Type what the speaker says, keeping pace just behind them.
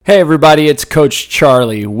Hey everybody, it's Coach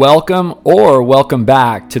Charlie. Welcome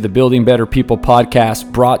back to the Building Better People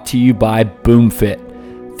podcast brought to you by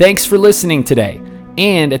BoomFit. Thanks for listening today.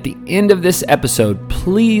 And at the end of this episode,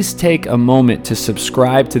 please take a moment to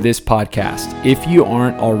subscribe to this podcast if you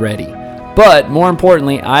aren't already. But more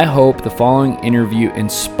importantly, I hope the following interview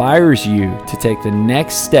inspires you to take the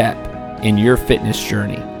next step in your fitness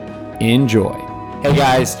journey. Enjoy. Hey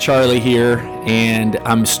guys, Charlie here, and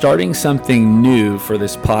I'm starting something new for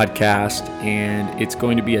this podcast, and it's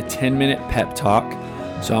going to be a 10-minute pep talk.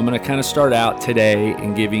 So I'm going to kind of start out today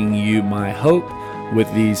and giving you my hope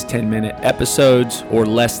with these 10-minute episodes, or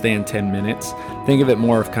less than 10 minutes. Think of it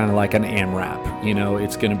more of kind of like an AMRAP. You know,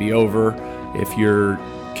 it's going to be over if your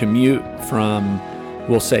commute from,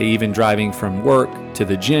 we'll say even driving from work to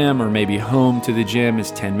the gym or maybe home to the gym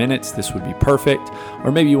is 10 minutes. This would be perfect.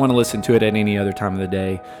 Or maybe you want to listen to it at any other time of the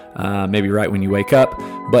day, maybe right when you wake up.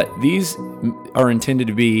 But these are intended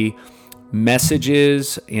to be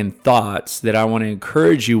messages and thoughts that I want to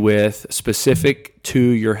encourage you with specific to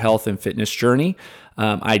your health and fitness journey.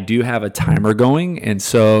 I do have a timer going, and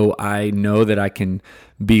so I know that I can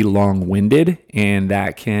be long-winded, and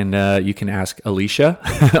that can you can ask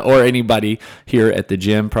Alicia or anybody here at the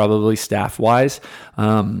gym, probably staff-wise,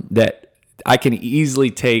 that I can easily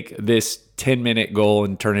take this 10-minute goal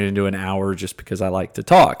and turn it into an hour just because I like to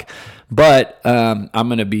talk. But I'm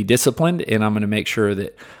going to be disciplined, and I'm going to make sure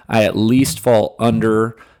that I at least fall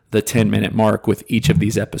under the 10-minute mark with each of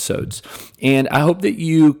these episodes. And I hope that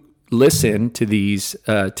you listen to these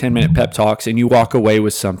 10-minute pep talks and you walk away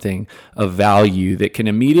with something of value that can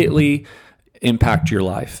immediately impact your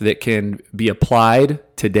life, that can be applied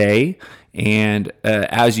today. And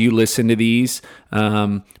as you listen to these,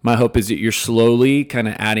 my hope is that you're slowly kind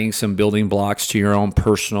of adding some building blocks to your own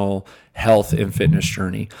personal health and fitness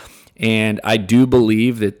journey. And I do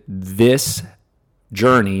believe that this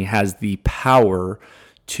journey has the power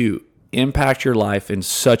to impact your life in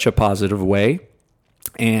such a positive way.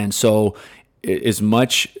 And so as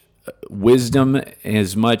much wisdom,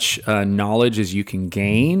 as much knowledge as you can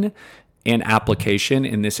gain and application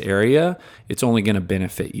in this area, it's only going to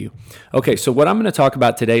benefit you. Okay, so what I'm going to talk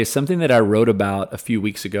about today is something that I wrote about a few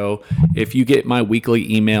weeks ago. If you get my weekly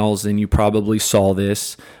emails, then you probably saw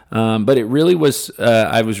this. But it really was,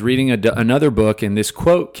 I was reading another book, and this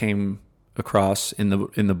quote came across in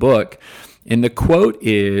the book. And the quote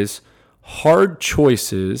is, "Hard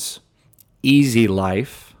choices, easy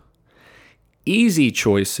life. Easy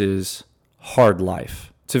choices, hard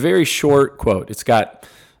life." It's a very short quote. It's got,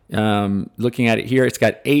 looking at it here, it's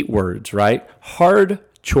got 8 words, right? Hard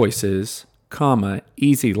choices, comma,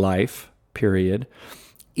 easy life, period.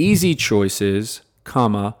 Easy choices,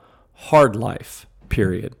 comma, hard life,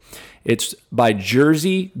 period. It's by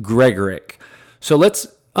Jerzy Gregorek. So let's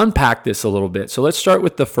unpack this a little bit. So let's start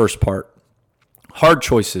with the first part. Hard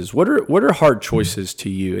choices. What are hard choices to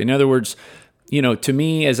you? In other words, you know, to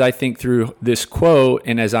me, as I think through this quote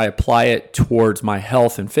and as I apply it towards my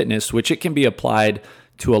health and fitness, which it can be applied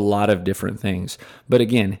to a lot of different things. But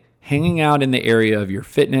again, hanging out in the area of your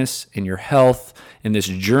fitness and your health and this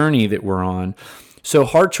journey that we're on. So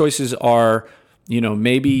hard choices are, you know,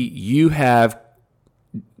 maybe you have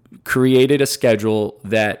created a schedule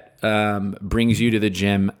that brings you to the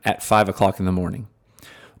gym at 5 o'clock in the morning.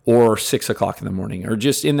 Or 6 o'clock in the morning, or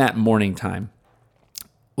just in that morning time.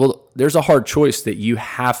 Well, there's a hard choice that you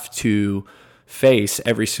have to face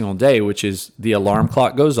every single day, which is the alarm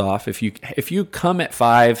clock goes off. If you come at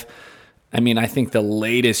 5, I mean, I think the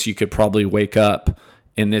latest you could probably wake up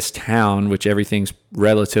in this town, which everything's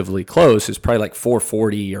relatively close, is probably like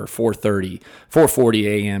 4:40 or 4:30. 4:40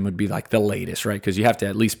 a.m. would be like the latest, right? Because you have to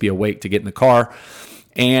at least be awake to get in the car.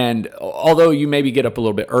 And although you maybe get up a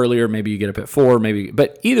little bit earlier, maybe you get up at 4,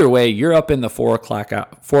 but either way, you're up in the 4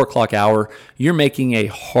 o'clock hour. You're making a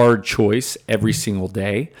hard choice every single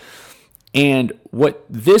day. And what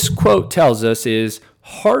this quote tells us is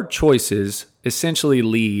hard choices essentially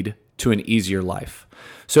lead to an easier life.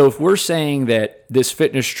 So if we're saying that this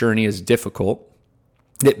fitness journey is difficult,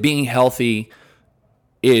 that being healthy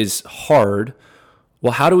is hard,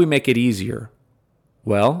 well, how do we make it easier?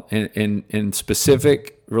 Well, in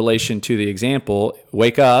specific relation to the example,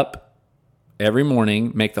 wake up every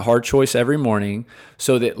morning, make the hard choice every morning,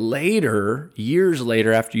 so that later, years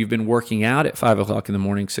later, after you've been working out at 5 o'clock in the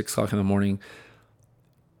morning, 6 o'clock in the morning,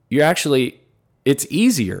 it's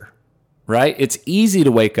easier, right? It's easy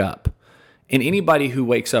to wake up. And anybody who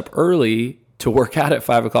wakes up early to work out at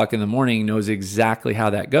 5 o'clock in the morning knows exactly how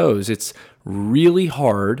that goes. It's really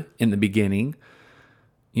hard in the beginning.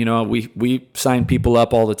 You know, we sign people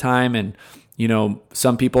up all the time, and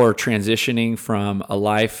Some people are transitioning from a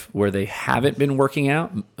life where they haven't been working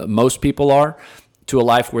out. Most people are, to a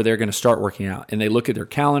life where they're going to start working out, and they look at their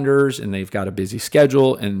calendars and they've got a busy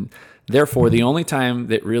schedule, and therefore the only time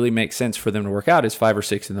that really makes sense for them to work out is 5 or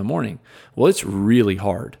 6 in the morning. Well, it's really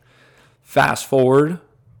hard. Fast forward,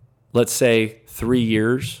 let's say 3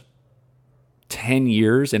 years, 10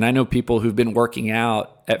 years, and I know people who've been working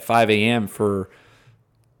out at 5 a.m. for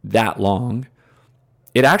that long.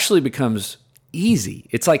 It actually becomes easy.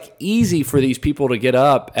 It's like easy for these people to get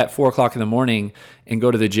up at 4 o'clock in the morning and go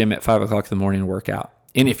to the gym at 5 o'clock in the morning and work out.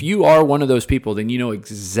 And if you are one of those people, then you know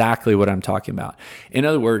exactly what I'm talking about. In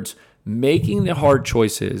other words, making the hard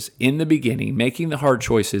choices in the beginning, making the hard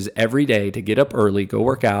choices every day to get up early, go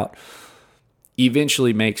work out,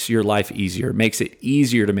 eventually makes your life easier, makes it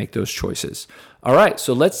easier to make those choices. All right,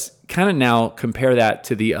 so let's kind of now compare that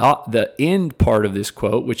to the end part of this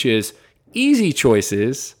quote, which is easy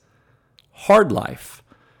choices, hard life.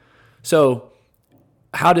 So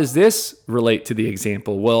how does this relate to the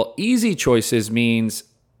example? Well, easy choices means,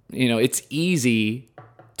 it's easy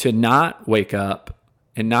to not wake up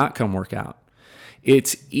and not come work out.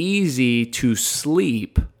 It's easy to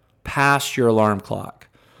sleep past your alarm clock.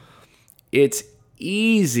 It's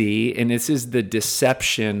easy, and this is the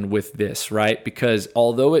deception with this, right? Because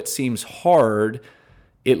although it seems hard,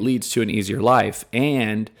 it leads to an easier life.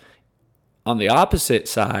 And on the opposite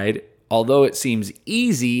side, although it seems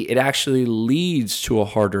easy, it actually leads to a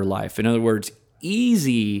harder life. In other words,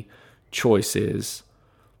 easy choices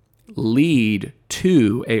lead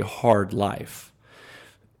to a hard life.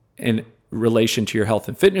 In relation to your health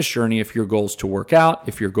and fitness journey, if your goal is to work out,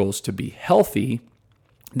 if your goal is to be healthy,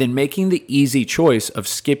 then making the easy choice of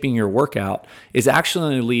skipping your workout is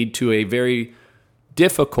actually going to lead to a very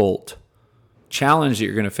difficult challenge that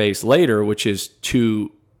you're going to face later, which is to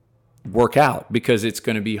work out, because it's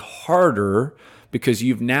going to be harder because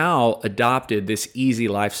you've now adopted this easy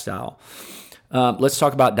lifestyle. Let's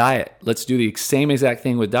talk about diet. Let's do the same exact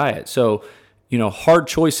thing with diet. So, hard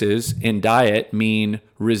choices in diet mean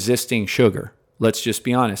resisting sugar. Let's just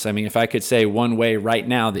be honest. I mean, if I could say one way right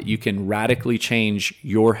now that you can radically change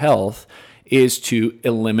your health is to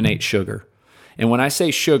eliminate sugar. And when I say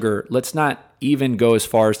sugar, let's not even go as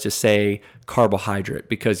far as to say carbohydrate,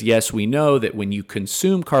 because yes, we know that when you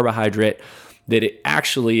consume carbohydrate, that it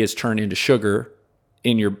actually is turned into sugar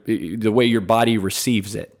in the way your body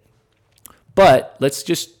receives it. But let's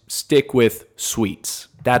just stick with sweets.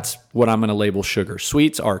 That's what I'm going to label sugar.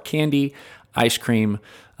 Sweets are candy, ice cream,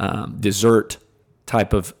 dessert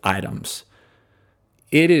type of items.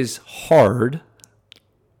 It is hard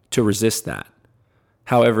to resist that.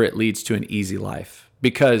 However, it leads to an easy life,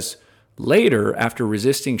 because later, after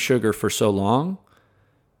resisting sugar for so long,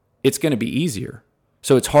 it's going to be easier.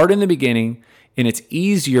 So it's hard in the beginning and it's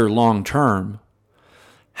easier long term.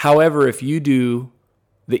 However, if you do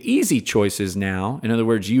the easy choices now, in other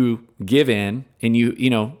words, you give in and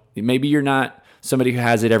maybe you're not somebody who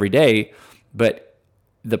has it every day, but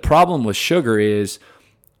the problem with sugar is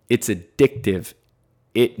it's addictive.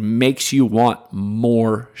 It makes you want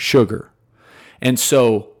more sugar. And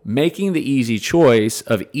so making the easy choice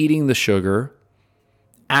of eating the sugar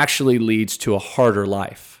actually leads to a harder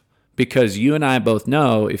life, because you and I both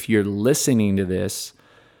know, if you're listening to this,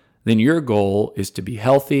 then your goal is to be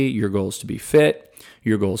healthy. Your goal is to be fit.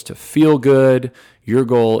 Your goal is to feel good. Your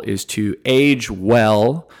goal is to age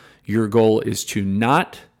well. Your goal is to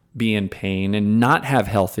not be in pain and not have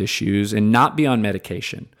health issues and not be on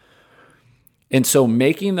medication. And so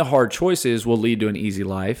making the hard choices will lead to an easy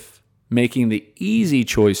life. Making the easy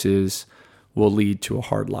choices will lead to a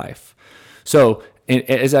hard life. So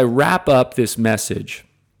as I wrap up this message,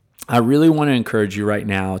 I really want to encourage you right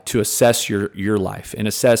now to assess your life and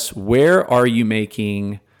assess where are you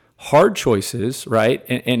making hard choices, right?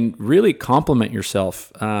 And really compliment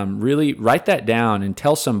yourself. Really write that down and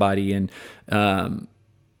tell somebody and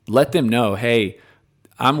let them know, hey,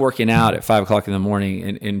 I'm working out at 5 o'clock in the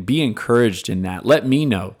morning, and be encouraged in that. Let me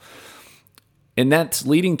know. And that's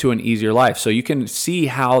leading to an easier life. So you can see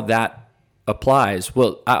how that applies.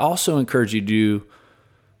 Well, I also encourage you to do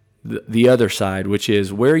the other side, which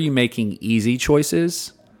is, where are you making easy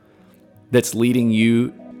choices that's leading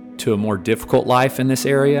you to a more difficult life in this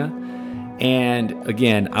area? And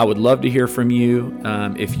again, I would love to hear from you.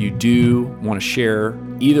 If you do want to share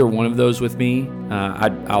either one of those with me,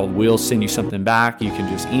 I will send you something back. You can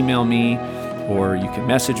just email me, or you can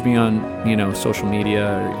message me on, social media.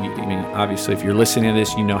 Or obviously, if you're listening to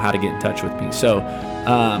this, you know how to get in touch with me. So,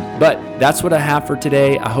 but that's what I have for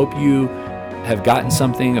today. I hope you have gotten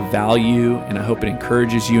something of value, and I hope it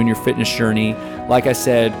encourages you in your fitness journey. Like I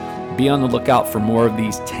said, be on the lookout for more of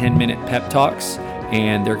these 10-minute pep talks,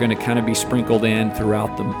 and they're going to kind of be sprinkled in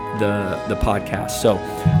throughout the podcast. So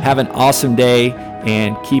have an awesome day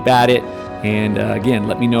and keep at it. And again,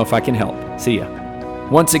 let me know if I can help. See ya.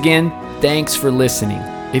 Once again, thanks for listening.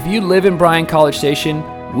 If you live in Bryan College Station,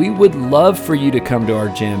 we would love for you to come to our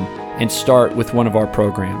gym and start with one of our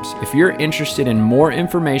programs. If you're interested in more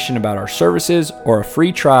information about our services or a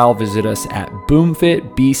free trial, visit us at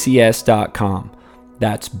boomfitbcs.com.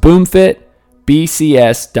 That's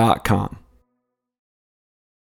boomfitbcs.com.